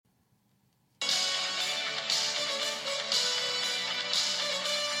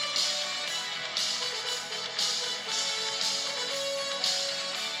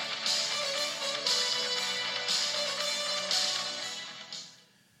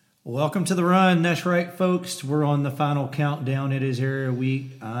Welcome to the run. That's right, folks. We're on the final countdown. It is area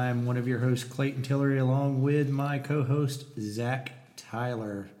week. I'm one of your hosts, Clayton Tillery, along with my co-host, Zach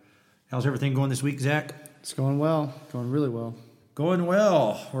Tyler. How's everything going this week, Zach? It's going well. Going really well. Going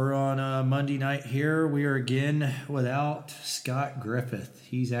well. We're on Monday night here. We are again without Scott Griffith.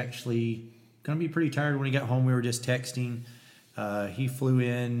 He's actually going to be pretty tired when he got home. We were just texting. He flew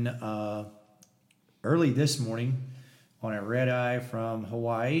in early this morning on a red eye from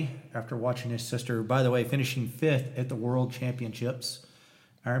Hawaii after watching his sister, by the way, finishing 5th at the World Championships,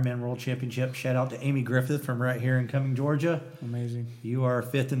 Ironman World Championship. Shout out to Amy Griffith from right here in Cumming, Georgia. Amazing. You are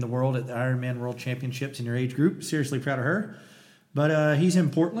 5th in the world at the Ironman World Championships in your age group. Seriously proud of her. But he's in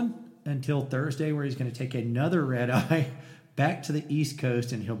Portland until Thursday, where he's going to take another red eye back to the East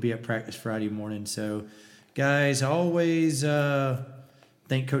Coast, and he'll be at practice Friday morning. So, guys, always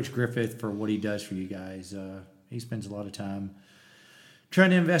thank Coach Griffith for what he does for you guys. He spends a lot of time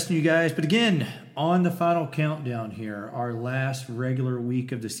trying to invest in you guys. But again, on the final countdown here, our last regular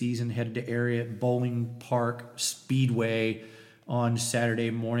week of the season, headed to Ariat Bowling Park Speedway on Saturday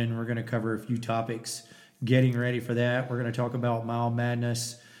morning. We're going to cover a few topics getting ready for that. We're going to talk about Mile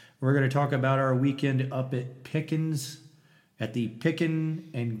Madness. We're going to talk about our weekend up at Pickens at the Picken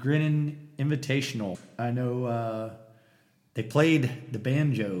and Grinnin Invitational. I know they played the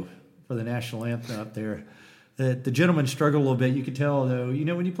banjo for the national anthem up there. The gentleman struggled a little bit. You could tell, though,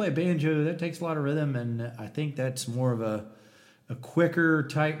 when you play a banjo, that takes a lot of rhythm, and I think that's more of a quicker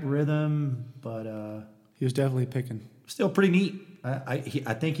type rhythm, but he was definitely picking. Still pretty neat. I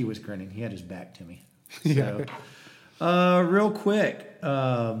think he was grinning. He had his back to me. Yeah. So, real quick,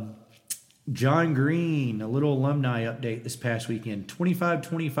 John Green, a little alumni update this past weekend.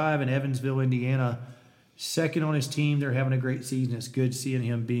 25-25 in Evansville, Indiana. Second on his team. They're having a great season. It's good seeing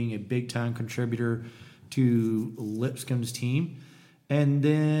him being a big-time contributor to Lipscomb's team. And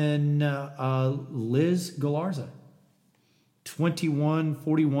then Liz Galarza,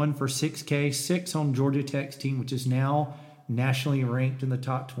 21-41 for 6K, 6 on Georgia Tech's team, which is now nationally ranked in the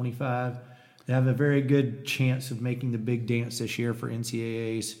top 25. They have a very good chance of making the big dance this year for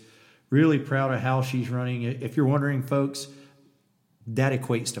NCAAs. Really proud of how she's running. If you're wondering, folks, that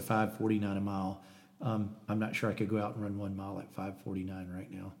equates to 5:49 a mile. I'm not sure I could go out and run 1 mile at 5:49 right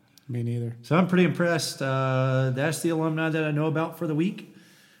now. Me neither. So I'm pretty impressed. That's the alumni that I know about for the week.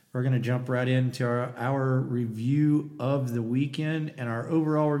 We're going to jump right into our review of the weekend and our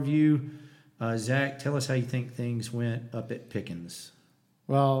overall review. Zach, tell us how you think things went up at Pickens.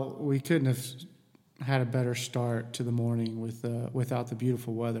 Well, we couldn't have had a better start to the morning without the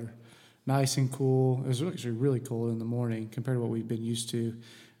beautiful weather. Nice and cool. It was actually really cold in the morning compared to what we've been used to.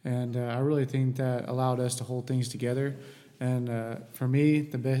 And I really think that allowed us to hold things together. And for me,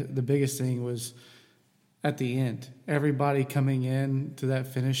 the biggest thing was at the end. Everybody coming in to that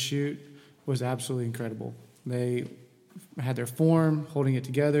finish shoot was absolutely incredible. They had their form, holding it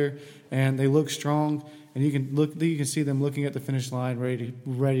together, and they looked strong. And you can see them looking at the finish line,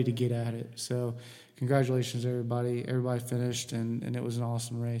 ready to get at it. So, congratulations, everybody! Everybody finished, and it was an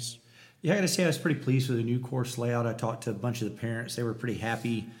awesome race. Yeah, I got to say I was pretty pleased with the new course layout. I talked to a bunch of the parents; they were pretty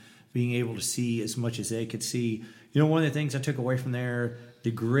happy being able to see as much as they could see. One of the things I took away from there,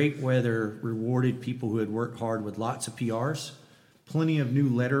 the great weather rewarded people who had worked hard with lots of PRs. Plenty of new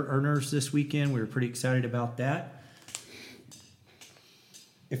letter earners this weekend. We were pretty excited about that.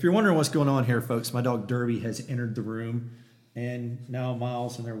 If you're wondering what's going on here, folks, my dog Derby has entered the room, and now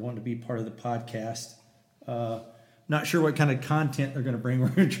Miles and they're wanting to be part of the podcast. Not sure what kind of content they're going to bring. We're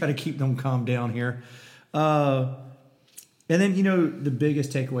going to try to keep them calmed down here. And then, the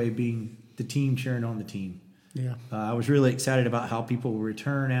biggest takeaway being the team cheering on the team. Yeah. I was really excited about how people will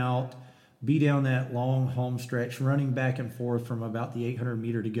return out, be down that long home stretch, running back and forth from about the 800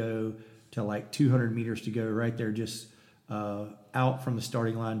 meter to go to like 200 meters to go, right there just out from the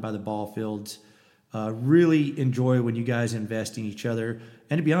starting line by the ball fields. Really enjoy when you guys invest in each other.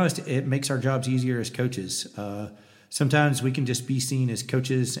 And to be honest, it makes our jobs easier as coaches. Sometimes we can just be seen as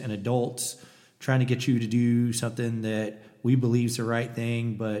coaches and adults trying to get you to do something that we believe is the right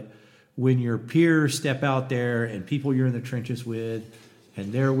thing, but when your peers step out there and people you're in the trenches with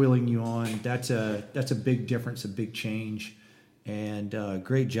and they're willing you on, that's a big difference, a big change, and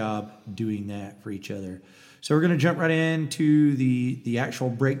great job doing that for each other. So we're going to jump right into the actual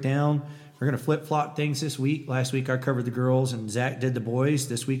breakdown. We're going to flip-flop things this week. Last week I covered the girls and Zach did the boys.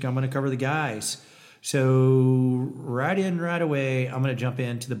 This week I'm going to cover the guys. So right away, I'm going to jump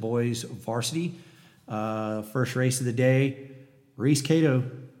into the boys varsity. First race of the day, Reese Cato,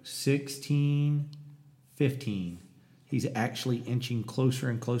 16:15. He's actually inching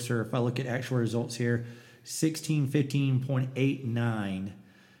closer and closer. If I look at actual results here, 16:15.89.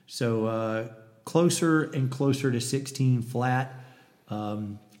 So closer and closer to 16 flat.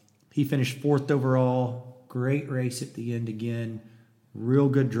 He finished 4th overall. Great race at the end again. Real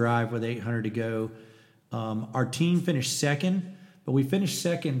good drive with 800 to go. Our team finished 2nd, but we finished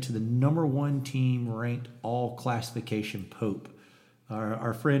 2nd to the number 1 team ranked all classification Pope.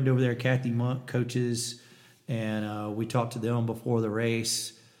 Our friend over there, Kathy Monk, coaches, and we talked to them before the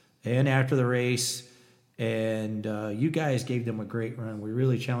race and after the race. And you guys gave them a great run. We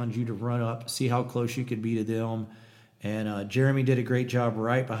really challenged you to run up, see how close you could be to them. And Jeremy did a great job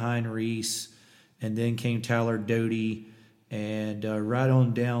right behind Reese. And then came Tyler Doty. And right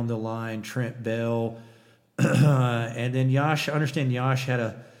on down the line, Trent Bell. And then Yash, I understand Yash had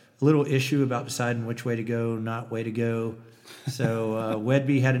a little issue about deciding which way to go, not way to go. So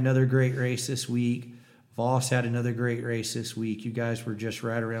Wedby had another great race this week. Voss had another great race this week. You guys were just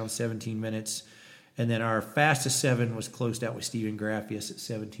right around 17 minutes. And then our fastest 7 was closed out with Steven Graffius at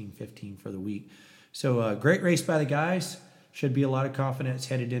 17:15 for the week. So great race by the guys. Should be a lot of confidence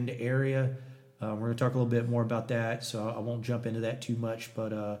headed into area. We're going to talk a little bit more about that, so I won't jump into that too much.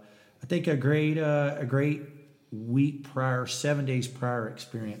 But I think a great week prior, 7 days prior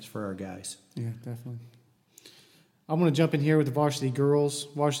experience for our guys. Yeah, definitely. I'm going to jump in here with the varsity girls.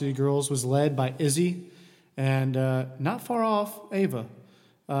 Varsity girls was led by Izzy and not far off Ava.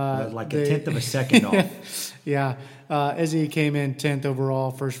 Like a tenth of a second off. Yeah. Izzy came in 10th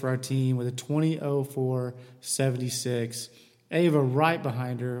overall, first for our team with a 20:04.76. Ava right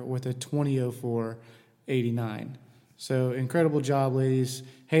behind her with a 20:04.89. So incredible job, ladies.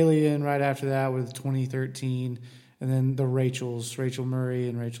 Haley in right after that with a 20:13. And then the Rachels, Rachel Murray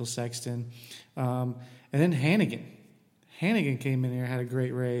and Rachel Sexton. And then Hannigan. Hannigan came in here, had a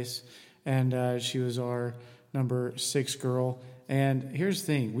great race. And she was our number 6 girl. And here's the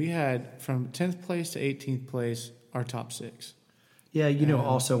thing. We had from 10th place to 18th place our top 6. Yeah,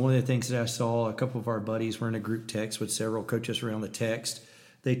 also one of the things that I saw, a couple of our buddies were in a group text with several coaches around the text.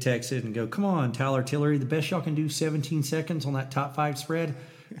 They texted and go, come on, Tyler Tillery, the best y'all can do 17 seconds on that top 5 spread.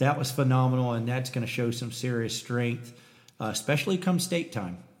 That was phenomenal, and that's going to show some serious strength, especially come state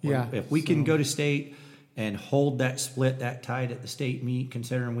time. Yeah. If we can go to state and hold that split that tight at the state meet,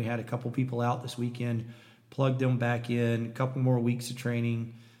 considering we had a couple people out this weekend, plug them back in, a couple more weeks of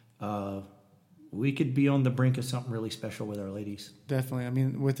training, we could be on the brink of something really special with our ladies. Definitely. I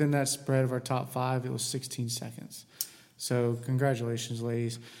mean, within that spread of our top 5, it was 16 seconds. So congratulations,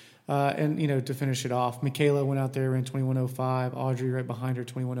 ladies. And, to finish it off, Michaela went out there, ran 21:05. Audrey right behind her,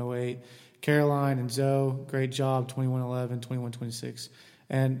 21:08. Caroline and Zoe, great job, 21:11, 21:26.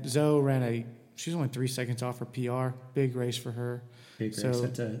 And Zoe she's only 3 seconds off her PR. Big race for her. Big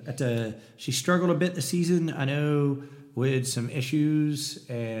race. She struggled a bit this season, I know, with some issues,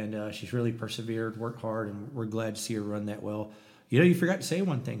 and she's really persevered, worked hard, and we're glad to see her run that well. You forgot to say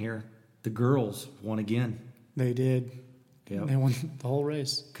one thing here. The girls won again. They did. Yep. They won the whole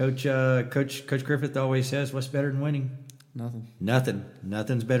race. Coach Griffith always says, what's better than winning? Nothing.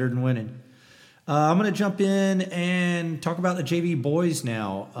 Nothing's better than winning. I'm going to jump in and talk about the JV boys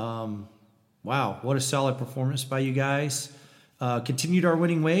now. Wow, what a solid performance by you guys. Continued our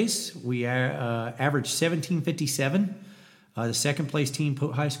winning ways. We averaged 17:57. The second place team,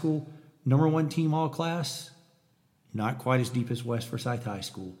 Pope High School, number 1 team all class, not quite as deep as West Forsyth High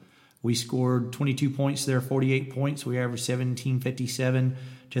School. We scored 22 points to their 48 points. We averaged 17:57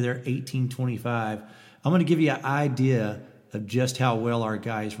 to their 18:25. I'm going to give you an idea of just how well our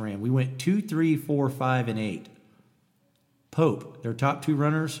guys ran. We went 2, 3, 4, 5, and 8. Pope, their top 2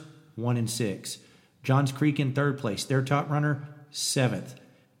 runners, 1 and 6. Johns Creek in 3rd place. Their top runner, 7th.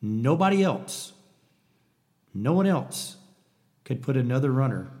 No one else could put another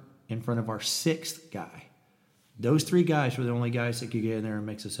runner in front of our 6th guy. Those 3 guys were the only guys that could get in there and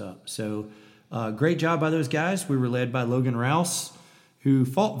mix us up. So great job by those guys. We were led by Logan Rouse, who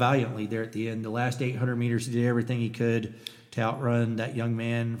fought valiantly there at the end. The last 800 meters, he did everything he could to outrun that young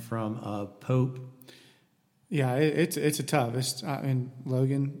man from Pope. Yeah, it's a tough.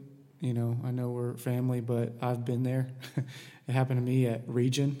 Logan, I know we're family, but I've been there. It happened to me at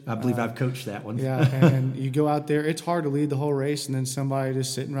Region. I believe I've coached that one. Yeah, and you go out there. It's hard to lead the whole race, and then somebody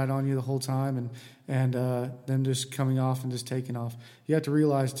just sitting right on you the whole time, and them just coming off and just taking off. You have to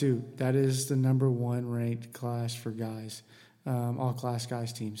realize, too, that is the number 1 ranked class for guys, all-class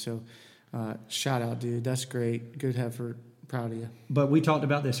guys team. So shout out, dude. That's great. Good effort. Proud of you. But we talked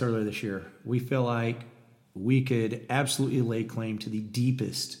about this earlier this year. We feel like we could absolutely lay claim to the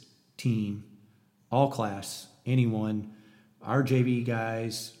deepest team, all class, anyone, our JV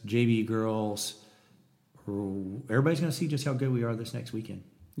guys, JV girls. Everybody's going to see just how good we are this next weekend.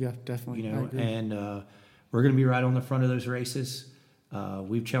 Yeah, definitely. And we're going to be right on the front of those races.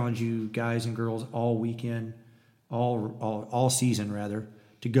 We've challenged you guys and girls all weekend, all season rather,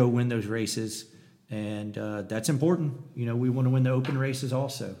 to go win those races, and that's important. You know, we want to win the open races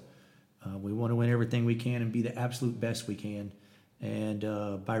also. We want to win everything we can and be the absolute best we can.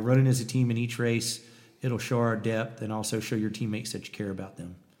 And by running as a team in each race, it'll show our depth and also show your teammates that you care about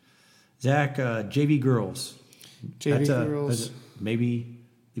them. Zach, JV girls. That's maybe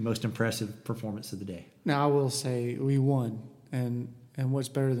the most impressive performance of the day. Now, I will say we won, and what's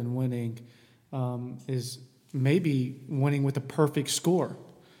better than winning is maybe winning with a perfect score.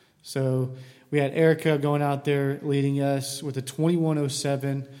 So we had Erica going out there leading us with a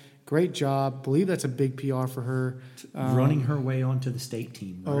 21:07. Great job. Believe that's a big PR for her. Running her way onto the state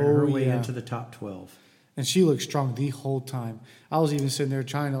team. Running her way into the top 12. And she looked strong the whole time. I was even sitting there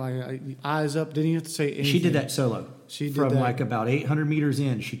trying to, eyes up, didn't even have to say anything. She did that solo. She did From that. about 800 meters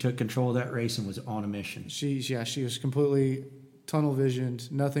in, she took control of that race and was on a mission. She was completely tunnel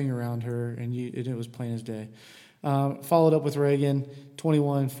visioned, nothing around her, and it was plain as day. Followed up with Reagan,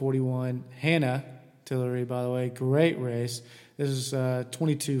 21:41. Hannah Tillery, by the way, great race. This is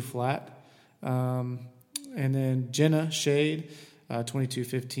 22 flat. And then Jenna Shade,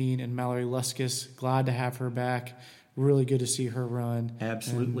 22:15, and Mallory Luskus, glad to have her back. Really good to see her run.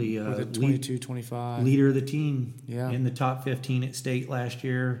 Absolutely. With a 22:25. Leader of the team Yeah. in the top 15 at state last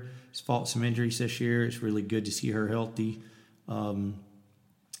year. She's fought some injuries this year. It's really good to see her healthy. Good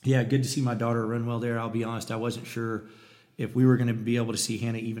to see my daughter run well there. I'll be honest, I wasn't sure if we were going to be able to see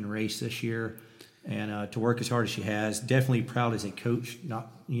Hannah even race this year. And to work as hard as she has, definitely proud as a coach,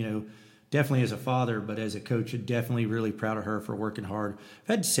 definitely as a father, but as a coach, definitely really proud of her for working hard.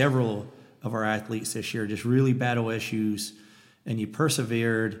 I've had several of our athletes this year just really battle issues, and you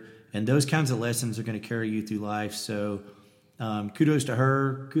persevered, and those kinds of lessons are going to carry you through life. So kudos to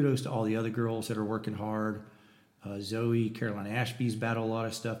her, kudos to all the other girls that are working hard. Zoe, Caroline Ashby's battled a lot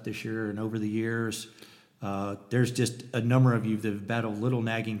of stuff this year and over the years. There's just a number of you that have battled little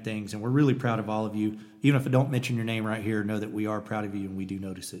nagging things, and we're really proud of all of you. Even if I don't mention your name right here, know that we are proud of you and we do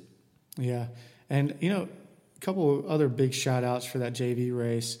notice it. Yeah. And, a couple of other big shout-outs for that JV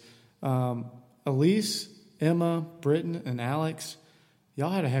race. Elise, Emma, Britton, and Alex, y'all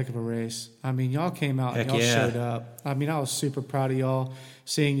had a heck of a race. I mean, y'all came out and y'all showed up. I mean, I was super proud of y'all,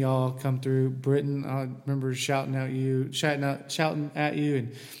 seeing y'all come through. Britton, I remember shouting at you,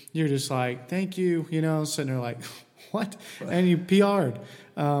 and you're just like, thank you, sitting there like, what? And you PR'd.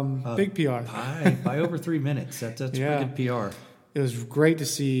 Big PR. By over 3 minutes. That's pretty good PR. It was great to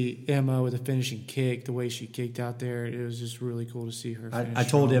see Emma with a finishing kick, the way she kicked out there. It was just really cool to see her finish. I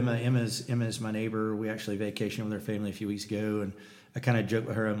told Emma's my neighbor. We actually vacationed with her family a few weeks ago, and I kind of joked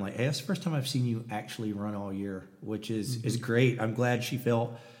with her. I'm like, hey, that's the first time I've seen you actually run all year, which is great. I'm glad she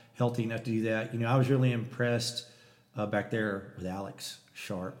felt healthy enough to do that. I was really impressed back there with Alex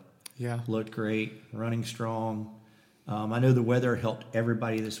Sharp. Yeah. Looked great, running strong. I know the weather helped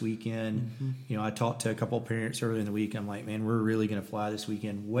everybody this weekend. Mm-hmm. I talked to a couple of parents earlier in the week. I'm like, man, we're really going to fly this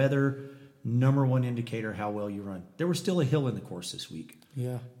weekend. Weather, number one indicator how well you run. There was still a hill in the course this week.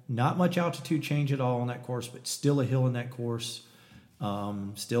 Yeah. Not much altitude change at all on that course, but still a hill in that course.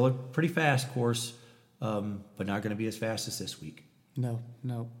 Still a pretty fast course, but not going to be as fast as this week. No.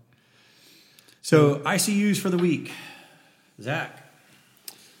 So ICUs for the week. Zach.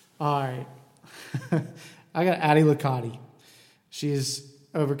 All right. I got Addie Licati. She has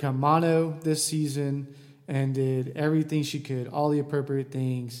overcome mono this season and did everything she could, all the appropriate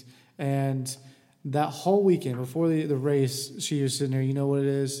things. And that whole weekend before the race, she was sitting there, you know what it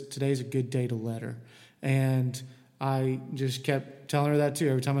is? Today's a good day to let her. And I just kept telling her that too.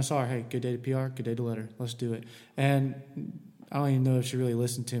 Every time I saw her, hey, good day to PR, good day to let her. Let's do it. And I don't even know if she really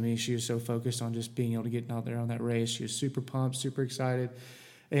listened to me. She was so focused on just being able to get out there on that race. She was super pumped, super excited.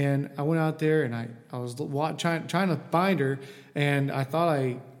 And I went out there and I was trying to find her, and I thought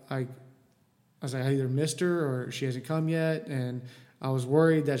I was like, I either missed her or she hasn't come yet, and I was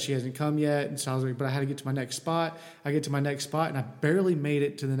worried that she hasn't come yet, and so I was like, but I had to get to my next spot. I get to my next spot, and I barely made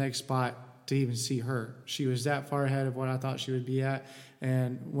it to the next spot to even see her. She was that far ahead of what I thought she would be at,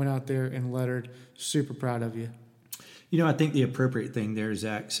 and went out there and lettered. Super proud of you. I think the appropriate thing there,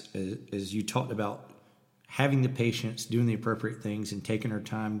 Zach, is you talked about having the patience, doing the appropriate things, and taking her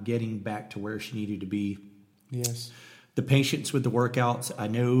time, getting back to where she needed to be. Yes. The patience with the workouts. I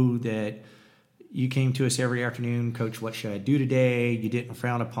know that you came to us every afternoon, Coach, what should I do today? You didn't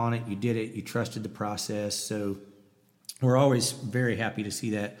frown upon it. You did it. You trusted the process. So we're always very happy to see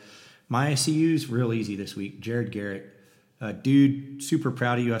that. My ICU's real easy this week. Jared Garrett. Dude, super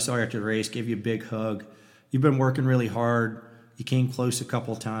proud of you. I saw you after the race, gave you a big hug. You've been working really hard. You came close a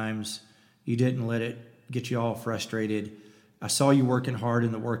couple times. You didn't let it get you all frustrated. I saw you working hard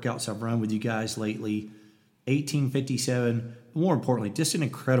in the workouts I've run with you guys lately. 18:57. More importantly, just an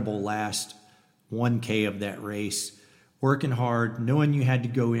incredible last 1K of that race. Working hard, knowing you had to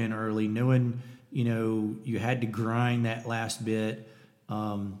go in early, knowing, you had to grind that last bit.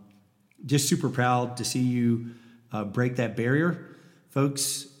 Just super proud to see you break that barrier.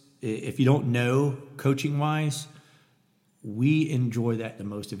 Folks, if you don't know, coaching-wise, we enjoy that the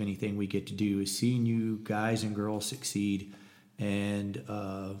most of anything we get to do is seeing you guys and girls succeed. And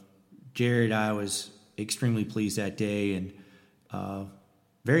Jared, I was extremely pleased that day and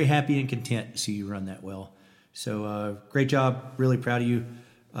very happy and content to see you run that well. So great job. Really proud of you.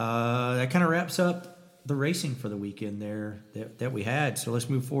 That kind of wraps up the racing for the weekend there that we had. So let's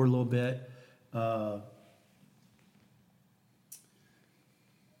move forward a little bit.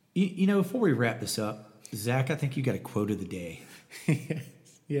 Before we wrap this up, Zach, I think you got a quote of the day.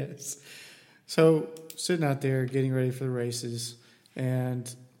 Yes. So sitting out there getting ready for the races,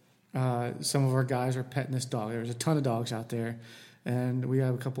 and some of our guys are petting this dog. There's a ton of dogs out there, and we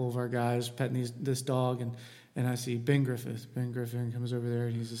have a couple of our guys petting this dog, and I see Ben Griffith. Ben Griffin comes over there,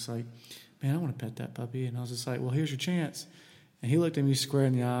 and he's just like, man, I want to pet that puppy. And I was just like, well, here's your chance. And he looked at me square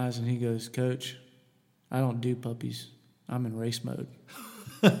in the eyes, and he goes, Coach, I don't do puppies. I'm in race mode.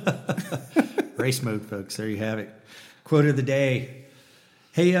 Race mode, folks. There you have it. Quote of the day.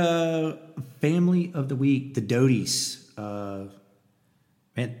 Hey, family of the week, the Doties.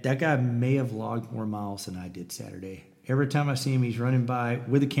 Man, that guy may have logged more miles than I did Saturday. Every time I see him, he's running by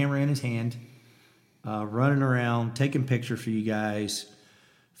with a camera in his hand, running around, taking pictures for you guys,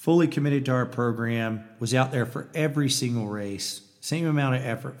 fully committed to our program, was out there for every single race, same amount of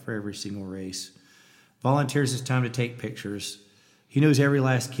effort for every single race, volunteers his time to take pictures. He knows every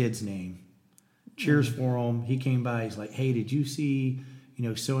last kid's name. Cheers for him. He came by. He's like, hey, did you see,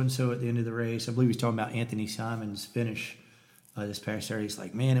 so-and-so at the end of the race? I believe he was talking about Anthony Simon's finish this past Saturday. He's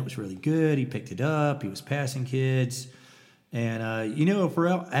like, man, it was really good. He picked it up. He was passing kids. And, if we're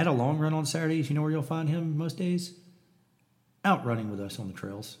out at a long run on Saturdays, you know where you'll find him most days? Out running with us on the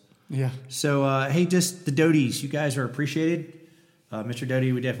trails. Yeah. So, hey, just the Doties, you guys are appreciated. Mr.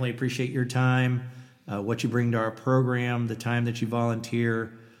 Doty, we definitely appreciate your time, what you bring to our program, the time that you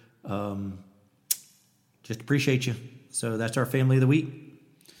volunteer. Just appreciate you. So that's our family of the week.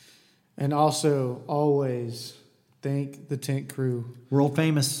 And also, always thank the tent crew. World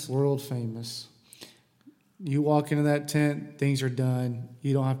famous. World famous. You walk into that tent, things are done.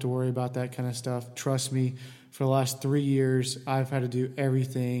 You don't have to worry about that kind of stuff. Trust me, for the last 3 years, I've had to do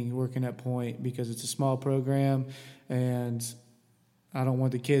everything working at Point because it's a small program, and I don't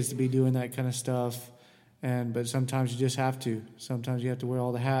want the kids to be doing that kind of stuff. But sometimes you just have to. Sometimes you have to wear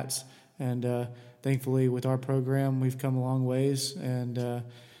all the hats. And thankfully, with our program, we've come a long ways, and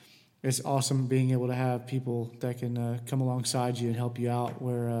it's awesome being able to have people that can come alongside you and help you out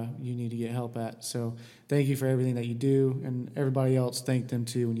where you need to get help at. So thank you for everything that you do, and everybody else, thank them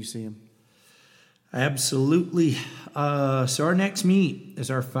too when you see them. Absolutely. So our next meet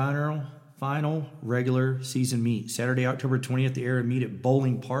is our final regular season meet. Saturday, October 20th, the area meet at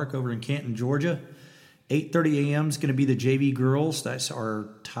Bowling Park over in Canton, Georgia. 8:30 a.m. is going to be the JV girls. That's our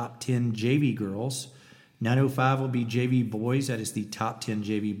top 10 JV girls. 9:05 will be JV boys. That is the top 10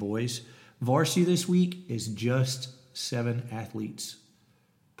 JV boys. Varsity this week is just 7 athletes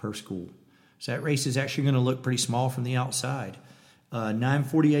per school. So that race is actually going to look pretty small from the outside.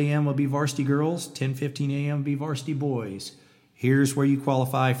 9:40 a.m. will be varsity girls. 10:15 a.m. will be varsity boys. Here's where you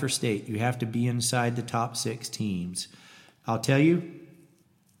qualify for state. You have to be inside the top 6 teams. I'll tell you,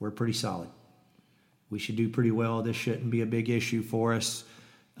 we're pretty solid. We should do pretty well. This shouldn't be a big issue for us.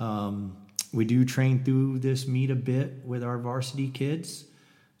 We do train through this meet a bit with our varsity kids.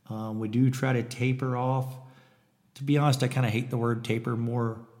 We do try to taper off. To be honest, I kind of hate the word taper,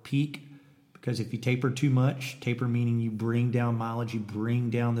 more peak, because if you taper too much, taper meaning you bring down mileage, you bring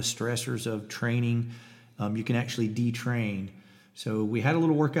down the stressors of training, you can actually detrain. So we had a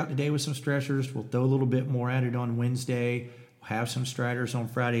little workout today with some stressors. We'll throw a little bit more at it on Wednesday. We'll have some striders on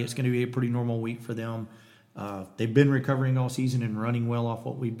Friday. It's going to be a pretty normal week for them. They've been recovering all season and running well off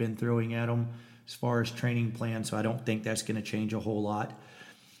what we've been throwing at them as far as training plans, so I don't think that's going to change a whole lot.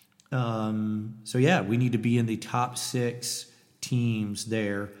 We need to be in the top 6 teams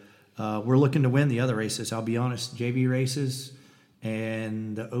there. We're looking to win the other races. I'll be honest, JV races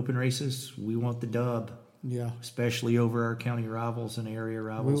and the open races, we want the dub. Yeah. Especially over our county rivals and area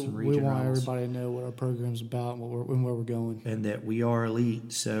rivals and region rivals. We want everybody to know what our program's about and where we're going. And that we are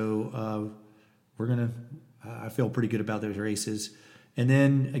elite. So I feel pretty good about those races. And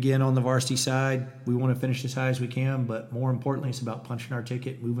then, again, on the varsity side, we want to finish as high as we can. But more importantly, it's about punching our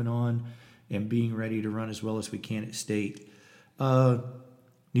ticket, moving on, and being ready to run as well as we can at state.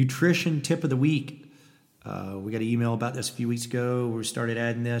 Nutrition tip of the week. We got an email about this a few weeks ago. We started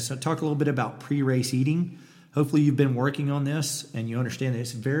adding this. I'll talk a little bit about pre-race eating. Hopefully you've been working on this and you understand that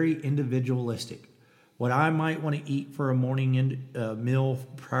it's very individualistic. What I might want to eat for a morning meal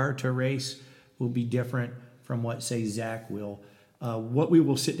prior to a race will be different from what, say, Zach will. What we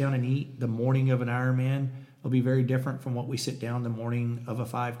will sit down and eat the morning of an Ironman will be very different from what we sit down the morning of a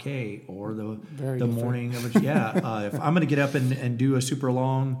 5K or the morning of a if I'm going to get up and do a super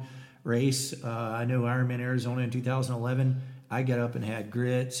long race, I know Ironman Arizona in 2011, I got up and had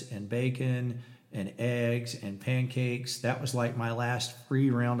grits and bacon and eggs and pancakes. That was like my last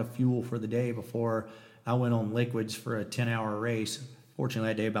free round of fuel for the day before I went on liquids for a 10-hour race. Fortunately,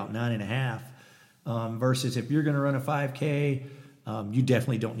 that day about 9.5. Versus if you're going to run a 5K, you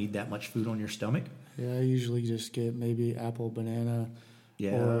definitely don't need that much food on your stomach. Yeah, I usually just get maybe apple, banana,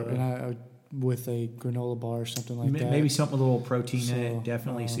 with a granola bar or something like that. Maybe something with a little protein in it,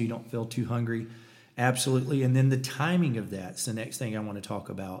 definitely, so you don't feel too hungry. Absolutely. And then the timing of that's the next thing I want to talk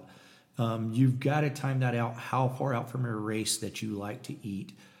about. You've got to time that out, how far out from your race that you like to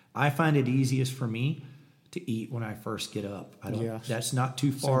eat. I find it easiest for me to eat when I first get up. That's not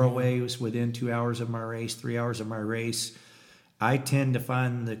too far away. It was within 2 hours of my race, 3 hours of my race. I tend to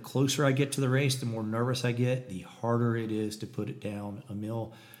find the closer I get to the race, the more nervous I get, the harder it is to put it down a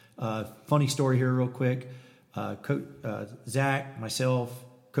meal. Funny story here real quick. Zach, myself,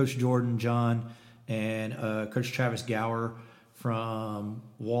 Coach Jordan, John, and Coach Travis Gower from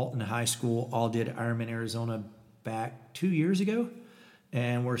Walton High School all did Ironman Arizona back 2 years ago.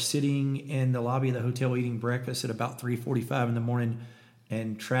 And we're sitting in the lobby of the hotel eating breakfast at about 3:45 in the morning.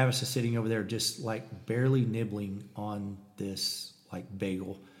 And Travis is sitting over there just like barely nibbling on this like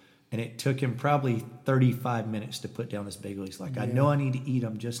bagel. And it took him probably 35 minutes to put down this bagel. He's like, I know I need to eat.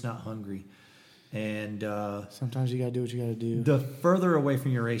 I'm just not hungry. And sometimes you got to do what you got to do. The further away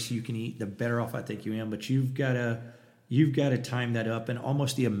from your race you can eat, the better off I think you am. But you've got to time that up and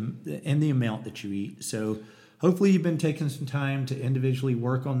almost the amount that you eat. So hopefully you've been taking some time to individually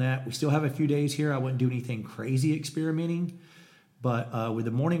work on that. We still have a few days here. I wouldn't do anything crazy experimenting. But with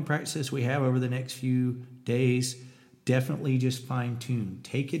the morning practices we have over the next few days, definitely just fine-tune.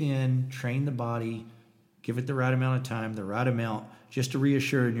 Take it in, train the body, give it the right amount of time, the right amount, just to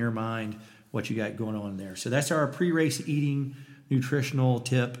reassure in your mind what you got going on there. So that's our pre-race eating nutritional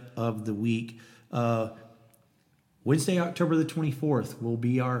tip of the week. Wednesday, October the 24th will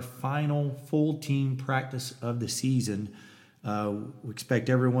be our final full team practice of the season. We expect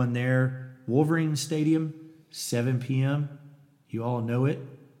everyone there. Wolverine Stadium, 7 p.m., you all know it.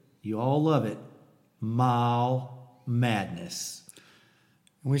 You all love it. Mile Madness.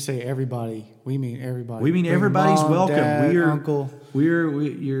 When we say everybody, we mean everybody. We mean everybody's Mom, welcome. Dad, Uncle.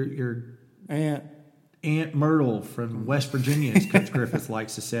 Your Aunt Myrtle from West Virginia, as Coach Griffith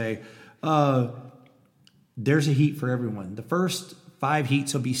likes to say. There's a heat for everyone. The first 5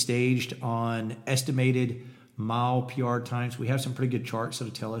 heats will be staged on estimated mile PR times. We have some pretty good charts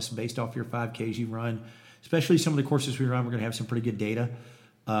that'll tell us based off your 5Ks you run. Especially some of the courses we run, we're going to have some pretty good data.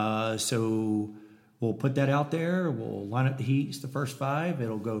 So we'll put that out there. We'll line up the heats, the first 5.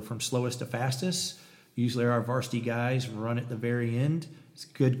 It'll go from slowest to fastest. Usually our varsity guys run at the very end. It's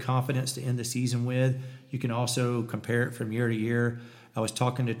good confidence to end the season with. You can also compare it from year to year. I was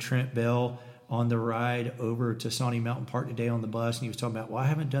talking to Trent Bell on the ride over to Sawney Mountain Park today on the bus, and he was talking about, well, I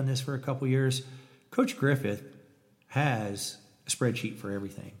haven't done this for a couple years. Coach Griffith has a spreadsheet for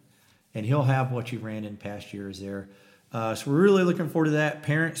everything. And he'll have what you ran in past years there. So we're really looking forward to that.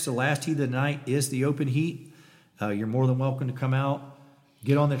 Parents, the last heat of the night is the open heat. You're more than welcome to come out,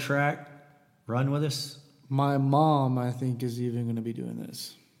 get on the track, run with us. My mom, I think, is even going to be doing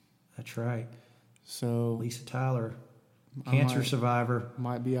this. That's right. So Lisa Tyler, cancer survivor.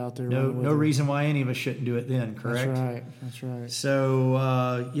 Might be out there. No reason why any of us shouldn't do it then, correct? That's right.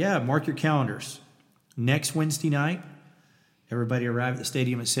 So, mark your calendars. Next Wednesday night, everybody arrive at the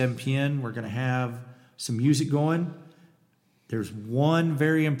stadium at 7 p.m. We're going to have some music going. There's one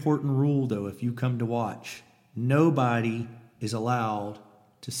very important rule, though, if you come to watch. Nobody is allowed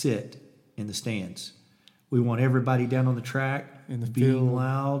to sit in the stands. We want everybody down on the track, being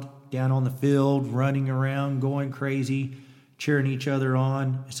loud, down on the field, running around, going crazy, cheering each other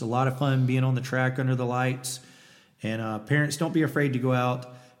on. It's a lot of fun being on the track under the lights. And parents, don't be afraid to go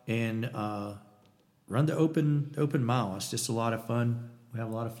out and run the open mile. It's just a lot of fun. We have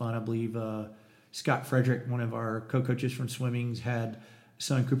a lot of fun. I believe Scott Frederick, one of our co-coaches from swimming, had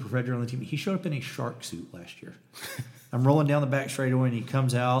son Cooper Frederick on the team. He showed up in a shark suit last year. I'm rolling down the back straightaway, and he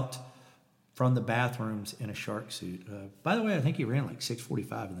comes out from the bathrooms in a shark suit. By the way, I think he ran like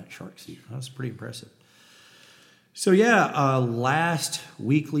 6:45 in that shark suit. That was pretty impressive. So yeah, last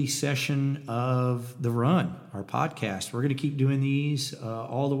weekly session of the run, our podcast. We're going to keep doing these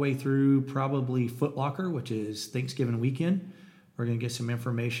all the way through probably Foot Locker, which is Thanksgiving weekend. We're going to get some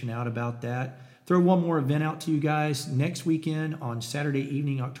information out about that. Throw one more event out to you guys. Next weekend on Saturday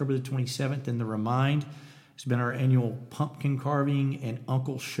evening, October the 27th, in the Remind, it's been our annual pumpkin carving and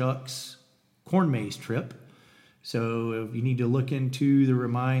Uncle Shuck's corn maze trip. So if you need to look into the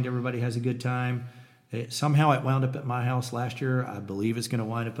Remind, everybody has a good time. Somehow it wound up at my house last year. I believe it's going to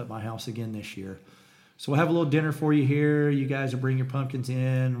wind up at my house again this year. So we'll have a little dinner for you here. You guys will bring your pumpkins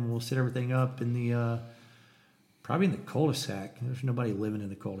in. We'll set everything up in the probably in the cul-de-sac. There's nobody living in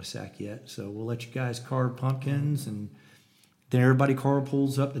the cul-de-sac yet. So we'll let you guys carve pumpkins. And then everybody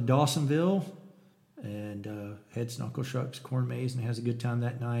carpools up to Dawsonville and heads to Uncle Shuck's Corn Maze and has a good time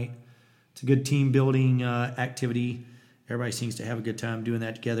that night. It's a good team building activity. Everybody seems to have a good time doing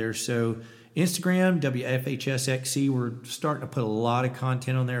that together. So Instagram, WFHSXC. We're starting to put a lot of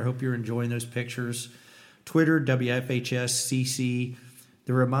content on there. Hope you're enjoying those pictures. Twitter, WFHSCC.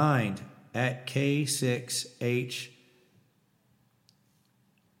 The Remind at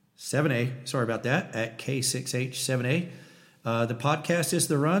K6H7A. Sorry about that. At K6H7A. The podcast is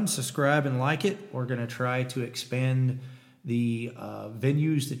The Run. Subscribe and like it. We're going to try to expand the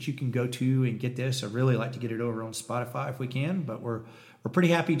venues that you can go to and get this. I'd really like to get it over on Spotify if we can, but we're pretty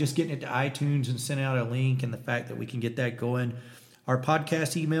happy just getting it to iTunes and sending out a link, and the fact that we can get that going. Our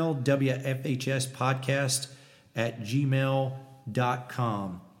podcast email,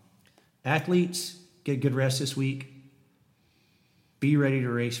 wfhspodcast@gmail.com. Athletes, get good rest this week. Be ready to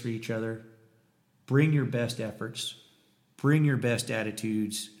race for each other. Bring your best efforts. Bring your best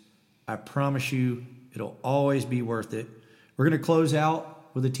attitudes. I promise you, it'll always be worth it. We're going to close out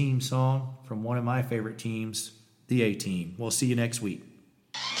with a team song from one of my favorite teams, the A-Team. We'll see you next week.